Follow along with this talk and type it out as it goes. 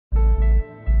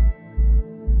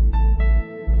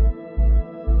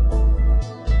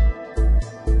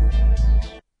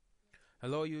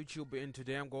Hello YouTube, and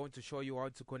today I'm going to show you how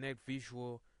to connect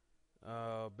Visual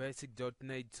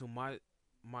Basic.NET to my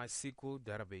MySQL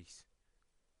database.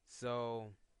 So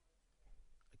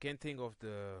I can't think of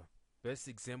the best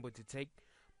example to take,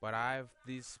 but I have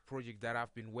this project that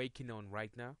I've been working on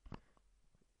right now.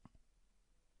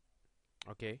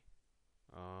 Okay,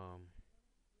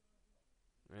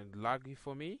 and lucky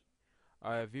for me,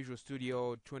 Visual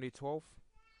Studio 2012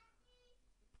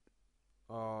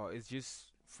 is just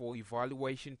for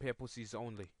evaluation purposes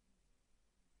only.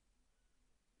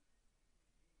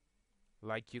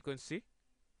 Like you can see,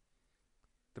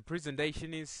 the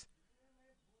presentation is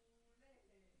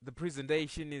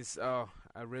I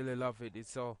really love it.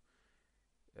 It's so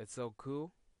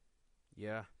cool.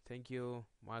 Yeah, thank you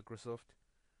Microsoft.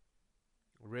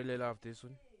 Really love this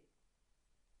one.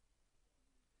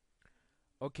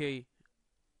 Okay,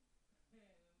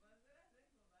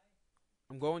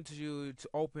 I'm going to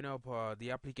open up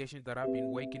the application that I've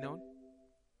been working on.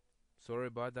 Sorry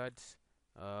about that.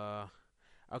 Uh,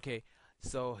 okay,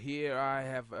 so here I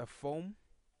have a form.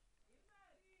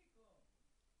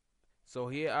 So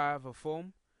here I have a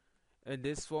form, and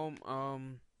this form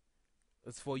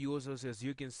is for users, as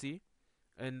you can see,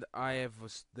 and I have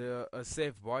a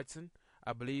save button.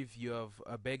 I believe you have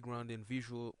a background in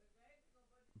Visual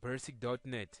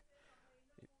Basic.NET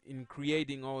in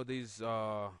creating all these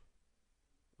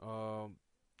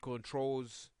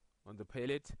controls on the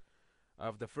palette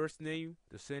of the first name,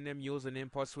 the surname,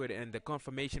 username, password, and the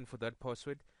confirmation for that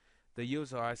password. The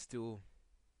user has to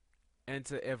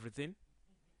enter everything.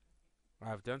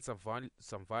 I've done some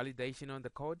validation on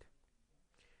the code.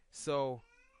 So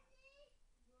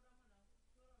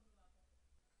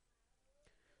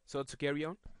to carry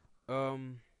on,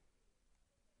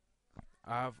 I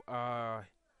have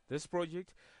this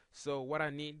project. So what I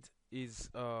need is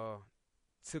to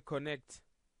connect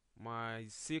my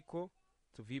SQL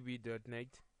to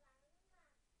VB.NET,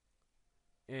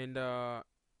 and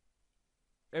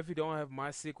if you don't have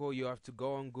MySQL, you have to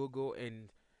go on Google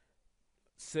and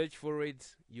search for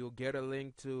it. You'll get a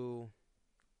link to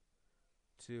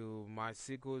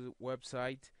MySQL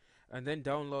website, and then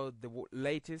download the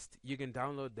latest. You can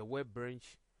download the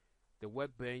Workbench. The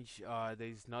Workbench,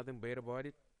 there's nothing bad about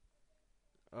it.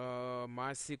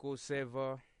 MySQL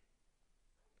Server.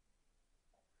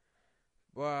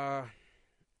 But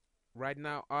right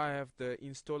now I have the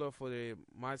installer for the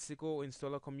MySQL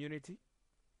installer community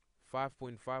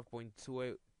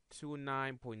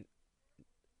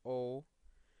 5.5.29.0,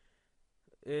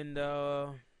 and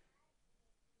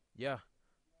yeah.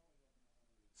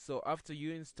 So after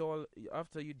you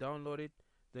download it,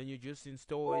 then you just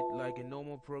install it like a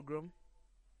normal program.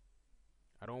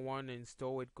 I don't want to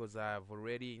install it because I've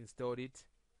already installed it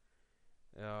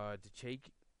to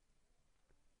check.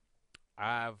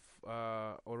 I've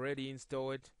already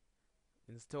installed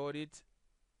it.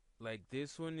 Like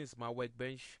this one is my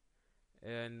Workbench,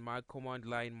 and my command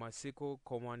line, MySQL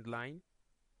command line,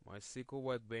 MySQL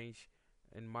Workbench,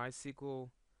 and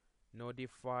MySQL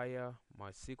notifier,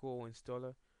 MySQL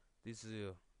installer. This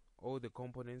is all the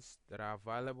components that are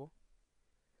available.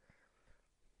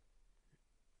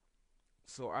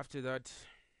 So after that,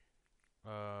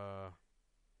 I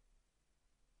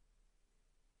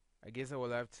guess we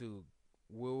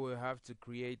will have to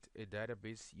create a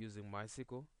database using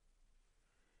MySQL.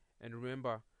 And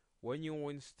remember, when you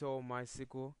install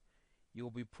MySQL,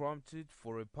 you'll be prompted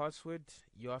for a password.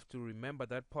 You have to remember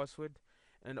that password,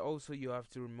 and also you have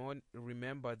to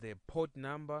remember the port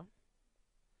number,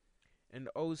 and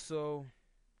also,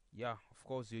 yeah, of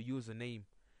course, your username.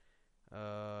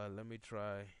 Let me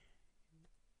try.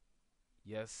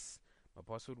 Yes, my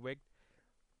password worked.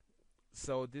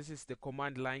 So this is the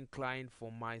command line client for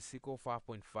MySQL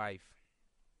 5.5.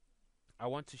 I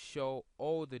want to show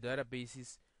all the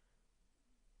databases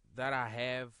that I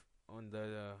have on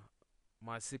the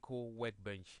MySQL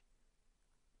Workbench.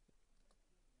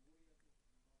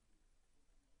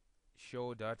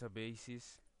 Show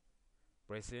databases,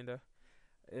 press enter,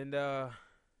 and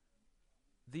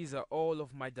these are all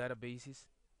of my databases.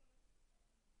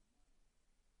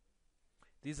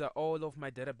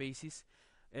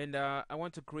 And I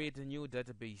want to create a new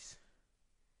database.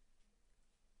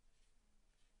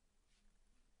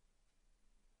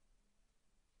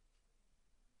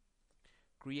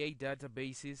 Create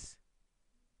databases,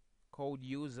 code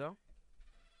user.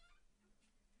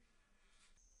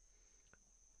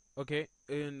 Okay,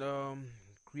 and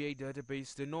create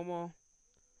database. The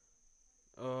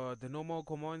normal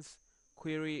commands: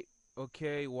 query,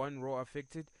 okay, one row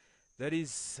affected. That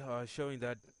is showing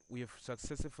that we have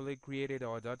successfully created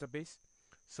our database.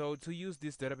 So to use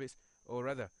this database, or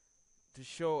rather to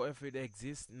show if it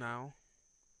exists now,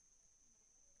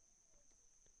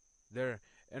 there,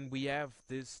 and we have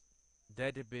this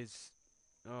database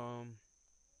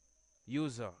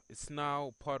user. It's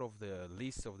now part of the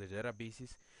list of the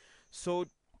databases. So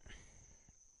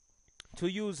to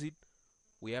use it,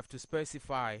 we have to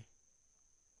specify,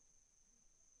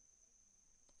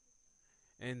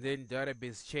 and then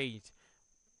database change,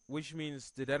 which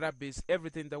means the database,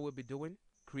 everything that we'll be doing,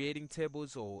 creating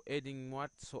tables or adding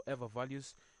whatsoever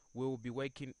values, will be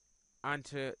working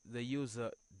under the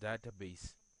user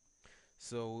database.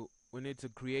 So we need to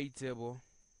create table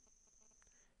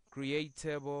person,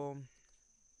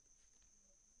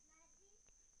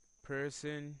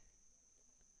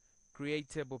 create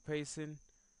table person,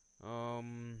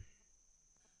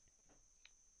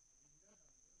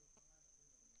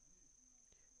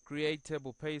 create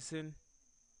table person.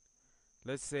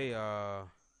 Let's say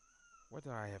what do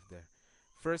I have there?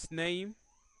 First name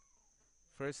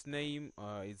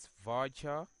is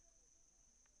voucher.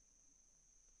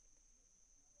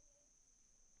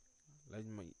 Let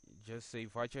me just say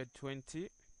voucher 20,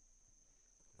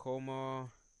 comma,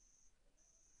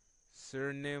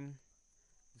 surname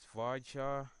is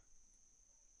voucher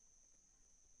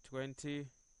 20,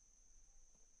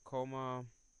 comma,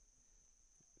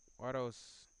 what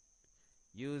else?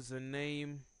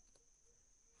 Username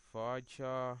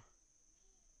voucher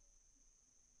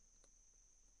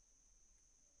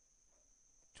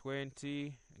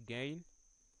 20 again,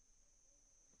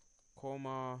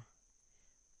 comma,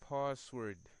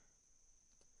 password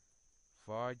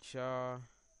voucher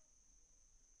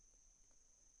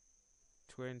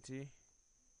 20.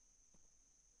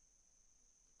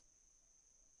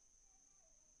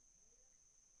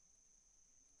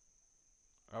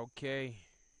 Okay,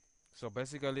 so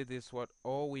basically this is what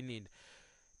all we need.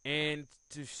 And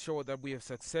to show that we have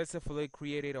successfully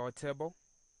created our table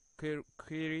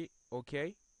query,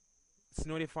 okay, it's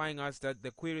notifying us that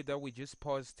the query that we just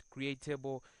paused, create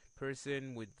table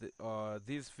person with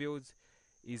these fields,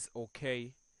 is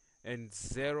okay, and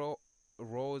 0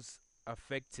 rows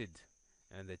affected,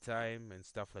 and the time and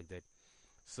stuff like that.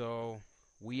 So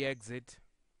we exit.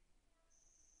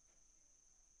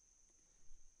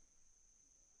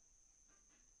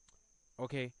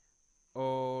 Okay,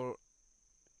 or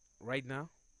right now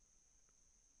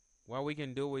what we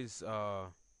can do is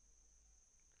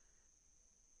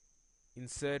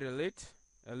insert a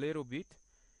little bit,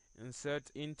 insert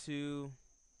into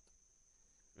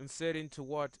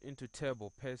what? Into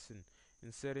table person,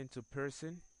 insert into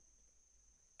person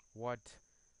what?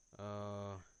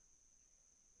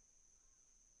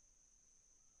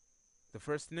 The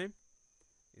first name,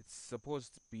 it's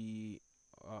supposed to be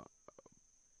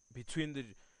between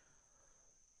the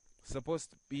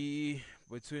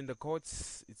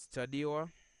quotes. It's Tadiwa.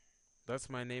 That's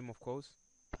my name, of course.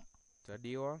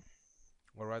 Tadiwa,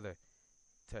 or rather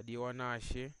Tadiwa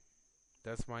Nashe.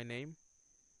 That's my name.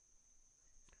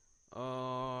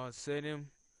 Surname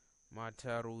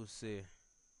Mataruse.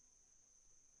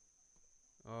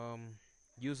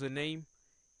 Username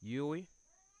Yui.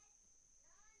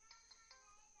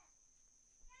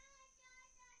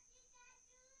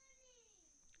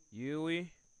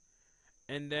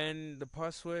 And then the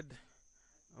password,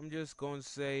 I'm just gonna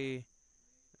say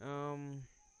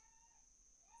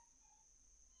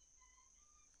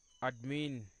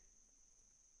admin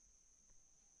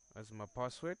as my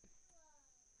password.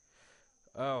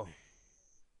 Oh,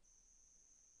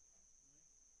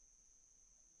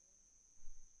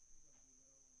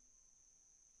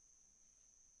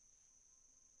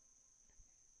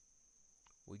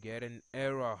 we get an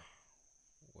error.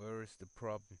 Where is the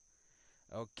problem?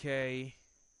 Okay,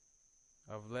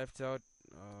 I've left out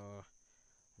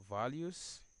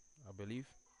values, I believe.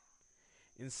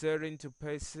 Insert into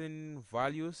person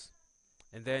values,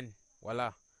 and then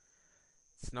voila,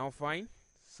 it's now fine.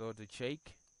 So to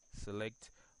check,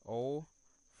 select all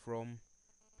from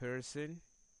person,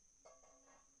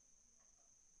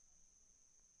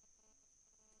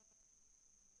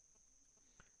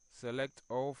 select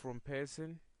all from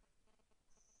person.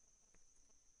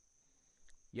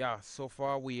 Yeah, so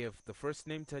far we have the first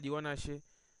name Tadiwanashe,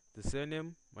 the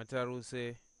surname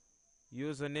Mataruse,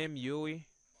 username Yui,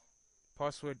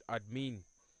 password admin.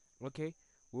 Okay,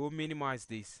 we'll minimize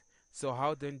this. So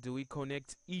how then do we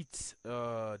connect it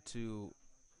to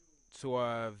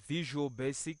a Visual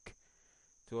Basic,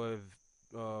 to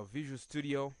a Visual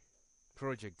Studio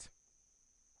project?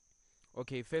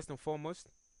 Okay, first and foremost,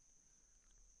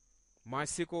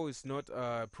 MySQL is not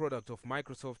a product of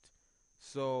Microsoft,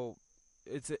 so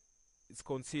it's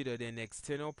considered an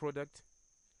external product.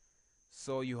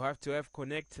 So you have to have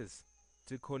connectors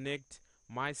to connect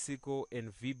MySQL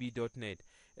and VB.NET,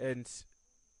 and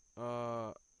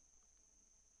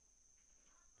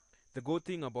The good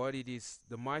thing about it is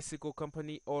the MySQL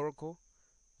company Oracle,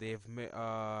 they have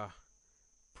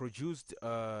produced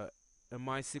a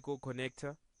MySQL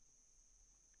connector,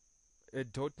 a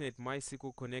 .NET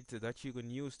MySQL connector that you can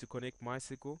use to connect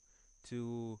MySQL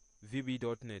to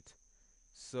VB.NET.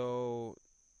 So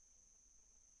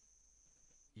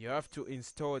you have to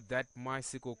install that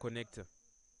MySQL connector.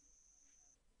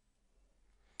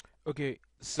 Okay,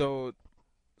 so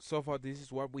far this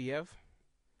is what we have,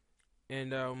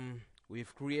 and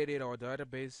we've created our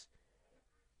database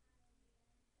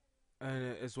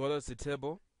as well as the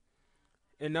table.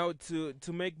 And now to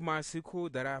make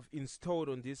MySQL that I've installed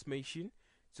on this machine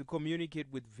to communicate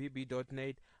with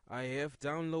VB.NET, I have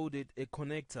downloaded a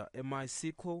connector, a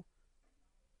MySQL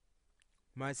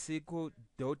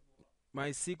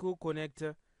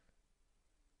connector.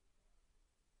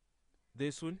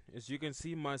 This one, as you can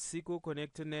see, MySQL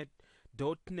connector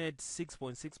 .NET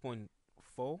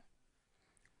 6.6.4.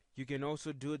 You can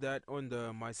also do that on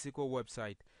the MySQL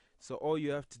website. So all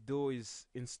you have to do is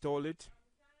install it.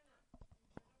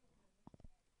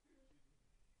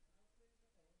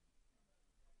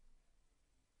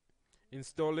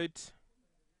 Install it.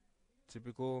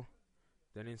 Typical.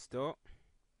 Then install.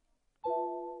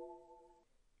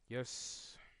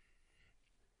 Yes.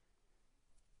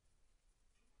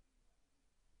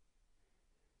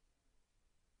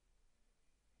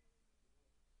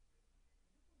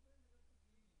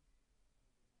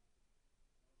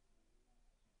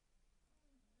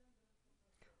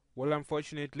 Well,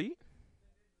 unfortunately,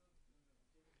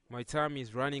 my time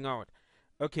is running out.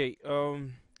 Okay,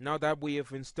 now that we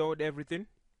have installed everything,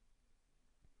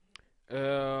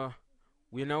 we're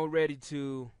now ready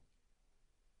to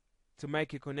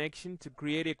make a connection, to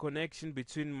create a connection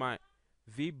between my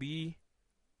VB.NET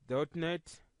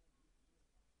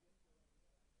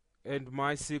and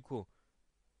MySQL.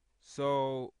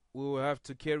 So we will have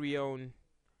to carry on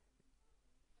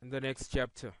in the next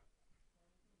chapter.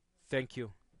 Thank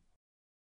you.